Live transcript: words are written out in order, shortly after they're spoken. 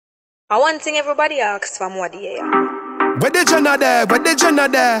I one thing everybody asks for more here. Where the Jenna there? Where the Jenna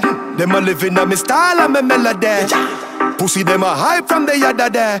there? Them a living on me style and me melody. Pussy them a hype from the yada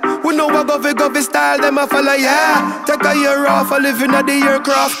there. We know what govy style them a follow, yeah. Take a year off, a living at the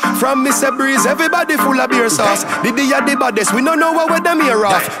aircraft. From Mr. Breeze, everybody full of beer sauce. The baddest, we don't know what with them here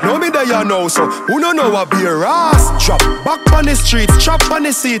off. No me there you know, so who don't know what beer ass. Drop back on the streets, chop on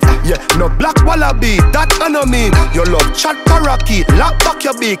the seat. Yeah, no black wallaby, that I know me. Your love chat parakeet, lock back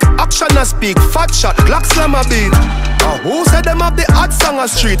your beak. Action a speak, fat shot, Glock slam a beat. Who said them have the hot song on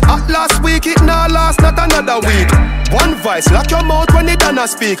street? At last week, it now last, not another week. One voice, lock your mouth when it done a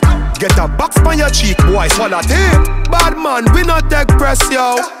speak. Get a box on your cheek, boy, swallow tape. Bad man, we not take press,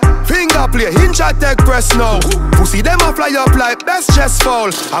 yo. Finger play, hinge a take press now. Pussy them a fly up like best chest fall.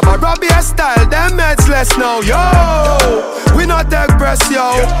 I'm a Robbie style, them meds less now, yo. We not take press,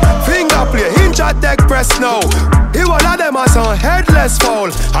 yo. Finger play, hinge a take press now. He all of them a some headless fall.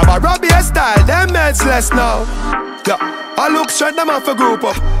 I'm a Robbie style, them meds less now. Yeah, I look straight, them off a group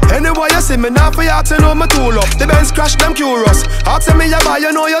up. Anyway you see me now for you asking how me tool up. The Benz crash them curious. Asking me you buy,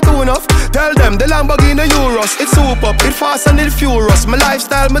 you know you too enough. Tell them the Lamborghini Euros. It's soup up, it fast and it furious. My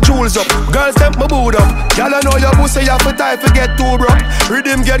lifestyle, my jewels up. Girls them my boot up. Y'all know your pussy you for time to get too rough.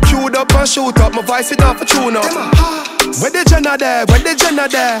 Riddim get queued up and shoot up. My voice it off for tune up. Where the Jenna there? Where the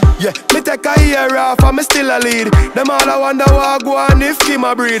Jenna there? Yeah, me take a year off and me still a lead. Them all I wonder what go on if Kim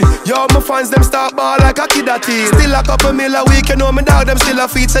a breed. Yo, my fans them start ball like a kid a teen. Still a couple mil a week, you know me dog them still a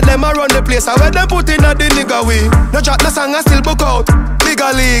feed. So them a run the place, I where them put in a the nigga way. No chat, no song, I still book out.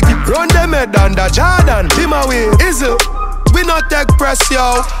 Bigger league, run them head under Jordan, be my way. Is it? We not take press,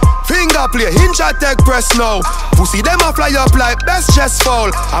 yo. Finger play, hinge a take press now. Pussy them a fly up like best chest fall.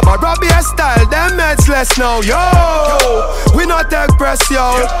 I'm a Robbie style, them meds less now, yo. We not take press,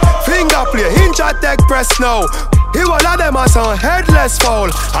 yo. Finger play, hinge a take press now. He all of them a some headless fall.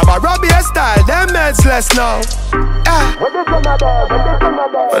 I'm a Robbie style, them meds less now.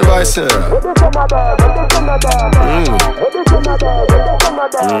 Well, vice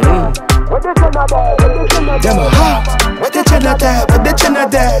Them a hot. Where the Jenna there? Where the Jenna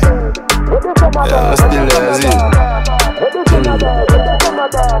there? Yeah, I'm still there, see.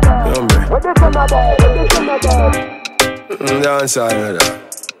 Dance all right.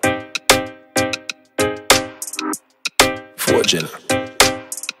 4 Jenna.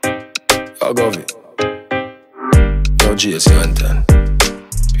 I'll go with no GS Anton.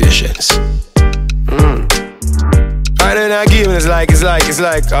 Patience. I don't know, give me it's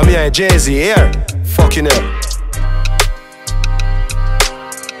like I'm here, Jay-Z here. Fucking hell.